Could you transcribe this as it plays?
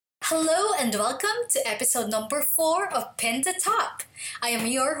Hello and welcome to episode number 4 of Pin the Top. I am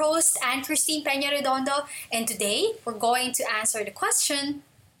your host, Anne Christine Peña Redondo, and today we're going to answer the question,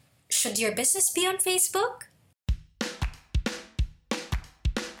 should your business be on Facebook?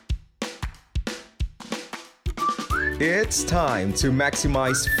 It's time to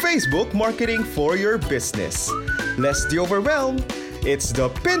maximize Facebook marketing for your business. Less the overwhelm. It's the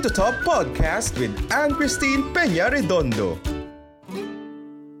Pin to Top podcast with Anne Christine Peña Redondo.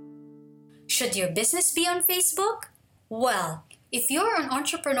 Should your business be on Facebook? Well, if you're an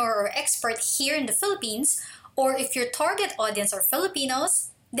entrepreneur or expert here in the Philippines, or if your target audience are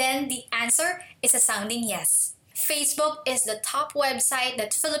Filipinos, then the answer is a sounding yes. Facebook is the top website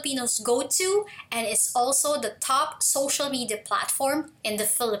that Filipinos go to and is also the top social media platform in the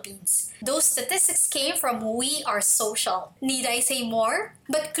Philippines. Those statistics came from We Are Social. Need I say more?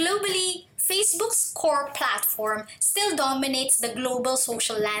 But globally, Facebook's core platform still dominates the global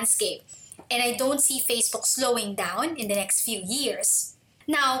social landscape, and I don't see Facebook slowing down in the next few years.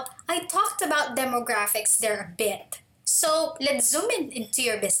 Now, I talked about demographics there a bit, so let's zoom in into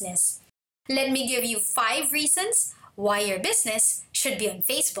your business. Let me give you 5 reasons why your business should be on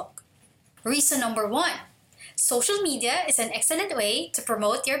Facebook. Reason number 1, social media is an excellent way to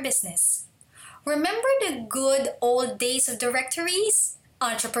promote your business. Remember the good old days of directories?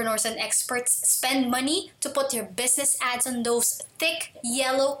 Entrepreneurs and experts spend money to put your business ads on those thick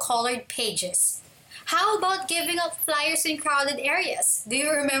yellow colored pages. How about giving out flyers in crowded areas? Do you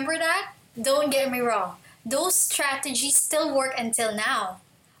remember that? Don't get me wrong, those strategies still work until now.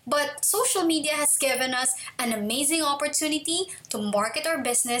 But social media has given us an amazing opportunity to market our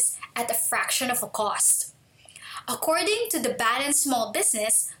business at a fraction of a cost. According to the Balanced Small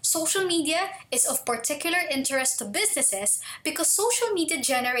Business, social media is of particular interest to businesses because social media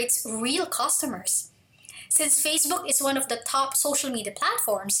generates real customers. Since Facebook is one of the top social media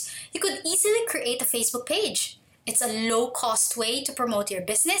platforms, you could easily create a Facebook page. It's a low-cost way to promote your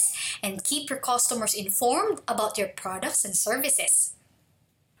business and keep your customers informed about your products and services.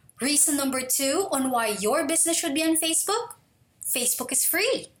 Reason number 2 on why your business should be on Facebook? Facebook is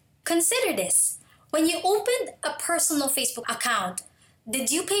free. Consider this. When you opened a personal Facebook account,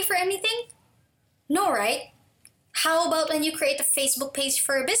 did you pay for anything? No, right? How about when you create a Facebook page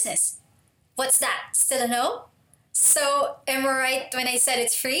for a business? What's that? Still a no? So, am I right when I said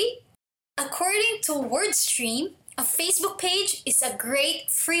it's free? According to WordStream, a Facebook page is a great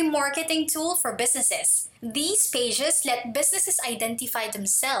free marketing tool for businesses. These pages let businesses identify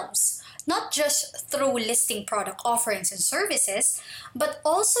themselves, not just through listing product offerings and services, but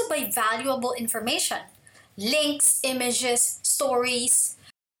also by valuable information, links, images, stories,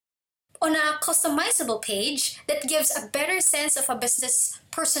 on a customizable page that gives a better sense of a business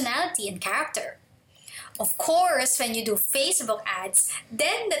personality and character. Of course, when you do Facebook ads,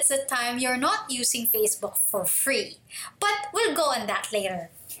 then that's the time you're not using Facebook for free. But we'll go on that later.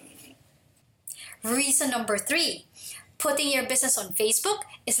 Reason number 3, putting your business on Facebook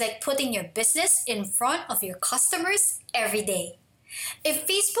is like putting your business in front of your customers every day. If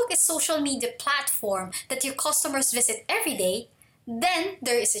Facebook is a social media platform that your customers visit every day, then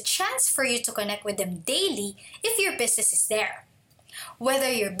there is a chance for you to connect with them daily if your business is there. Whether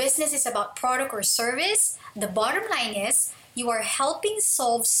your business is about product or service, the bottom line is you are helping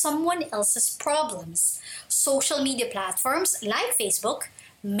solve someone else's problems. Social media platforms like Facebook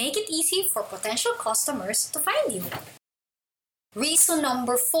make it easy for potential customers to find you. Reason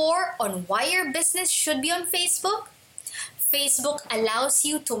number 4 on why your business should be on Facebook? Facebook allows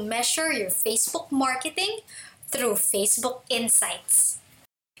you to measure your Facebook marketing through Facebook Insights.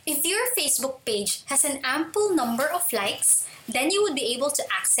 If your Facebook page has an ample number of likes, then you would be able to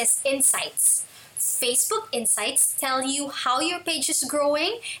access insights. Facebook Insights tell you how your page is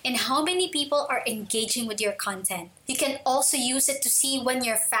growing and how many people are engaging with your content. You can also use it to see when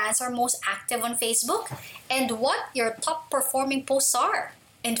your fans are most active on Facebook and what your top performing posts are.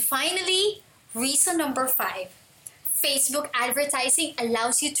 And finally, reason number 5. Facebook advertising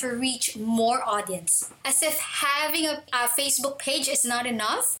allows you to reach more audience. As if having a Facebook page is not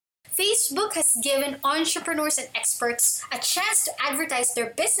enough, Facebook has given entrepreneurs and experts a chance to advertise their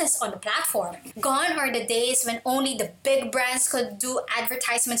business on the platform. Gone are the days when only the big brands could do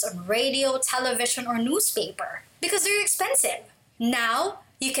advertisements on radio, television, or newspaper because they're expensive. Now,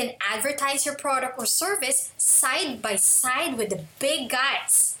 you can advertise your product or service side by side with the big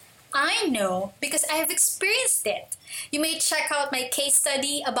guys. I know because I have experienced it. You may check out my case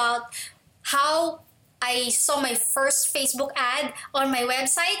study about how I saw my first Facebook ad on my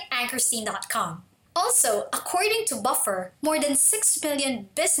website, anchorstein.com. Also, according to Buffer, more than 6 million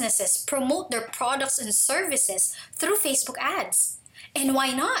businesses promote their products and services through Facebook ads. And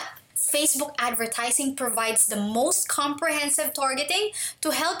why not? Facebook advertising provides the most comprehensive targeting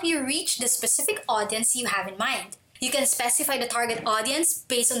to help you reach the specific audience you have in mind. You can specify the target audience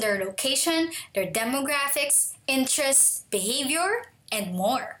based on their location, their demographics, interests, behavior, and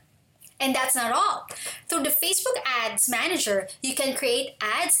more. And that's not all. Through the Facebook Ads Manager, you can create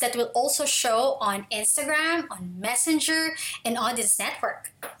ads that will also show on Instagram, on Messenger, and Audience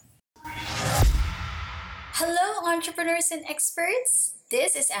Network. Hello, entrepreneurs and experts.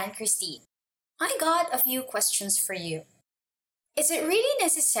 This is Anne Christine. I got a few questions for you. Is it really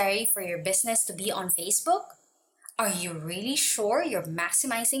necessary for your business to be on Facebook? Are you really sure you're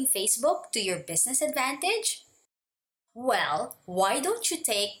maximizing Facebook to your business advantage? Well, why don't you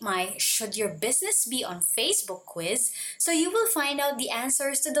take my Should Your Business Be on Facebook quiz so you will find out the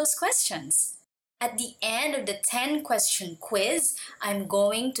answers to those questions? At the end of the 10-question quiz, I'm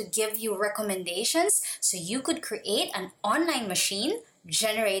going to give you recommendations so you could create an online machine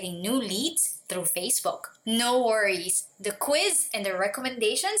generating new leads through Facebook. No worries, the quiz and the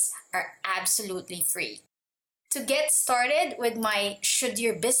recommendations are absolutely free. To get started with my Should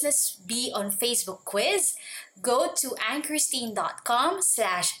Your Business Be on Facebook quiz, go to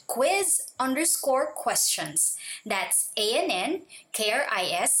AnnChristine.com/quiz_questions. That's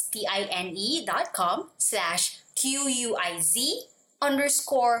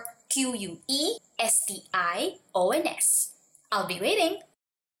I'll be waiting.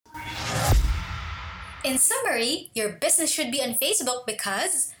 In summary, your business should be on Facebook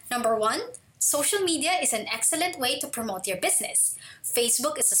because, number one, social media is an excellent way to promote your business.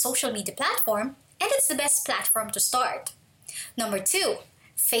 Facebook is a social media platform, and it's the best platform to start. Number two,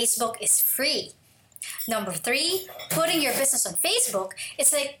 Facebook is free. Number three, putting your business on Facebook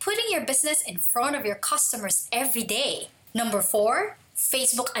is like putting your business in front of your customers every day. Number four,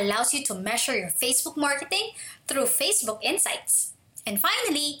 Facebook allows you to measure your Facebook marketing through Facebook Insights. And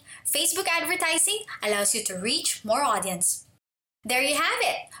finally, Facebook advertising allows you to reach more audience. There you have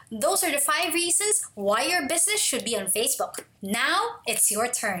it. Those are the 5 reasons why your business should be on Facebook. Now, it's your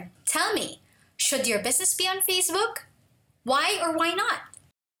turn. Tell me, should your business be on Facebook? Why or why not?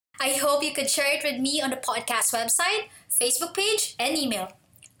 I hope you could share it with me on the podcast website, Facebook page, and email.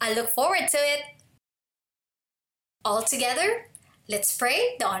 I look forward to it. All together, let's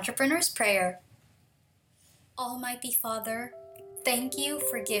pray the Entrepreneur's Prayer. Almighty Father, thank you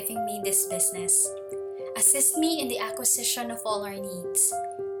for giving me this business. Assist me in the acquisition of all our needs,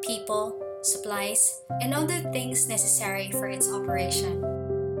 people, supplies, and other things necessary for its operation.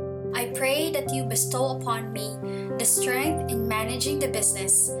 I pray that you bestow upon me the strength in managing the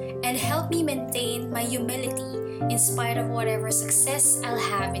business and help me maintain my humility in spite of whatever success I'll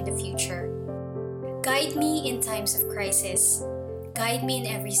have in the future. Guide me in times of crisis. Guide me in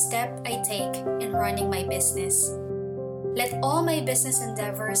every step I take in running my business. Let all my business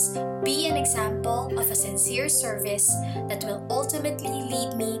endeavors be an example of a sincere service that will ultimately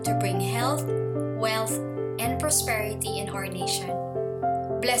lead me to bring health, wealth, and prosperity in our nation.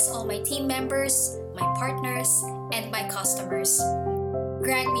 Bless all my team members, my partners, and my customers.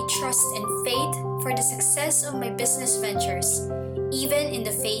 Grant me trust and faith for the success of my business ventures, even in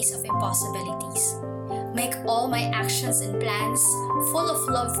the face of impossibilities. Make all my actions and plans full of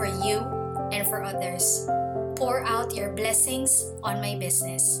love for you and for others. Pour out your blessings on my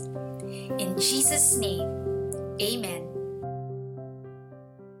business. In Jesus' name, amen.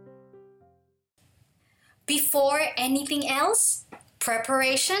 Before anything else,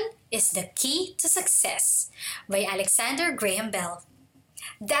 preparation is the key to success by Alexander Graham Bell.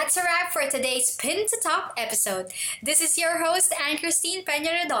 That's a wrap for today's Pin to Top episode. This is your host, Anne Christine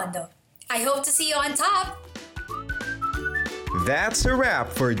Peña Redondo. I hope to see you on top. That's a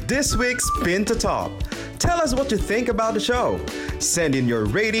wrap for this week's Pin to Top. Tell us what you think about the show. Send in your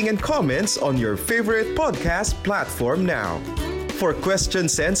rating and comments on your favorite podcast platform now. For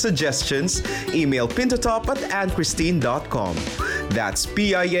questions and suggestions, email pintotop@annchristine.com. That's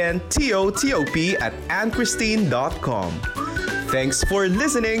PINTOTOP@annchristine.com. Thanks for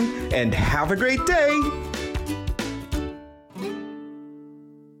listening and have a great day!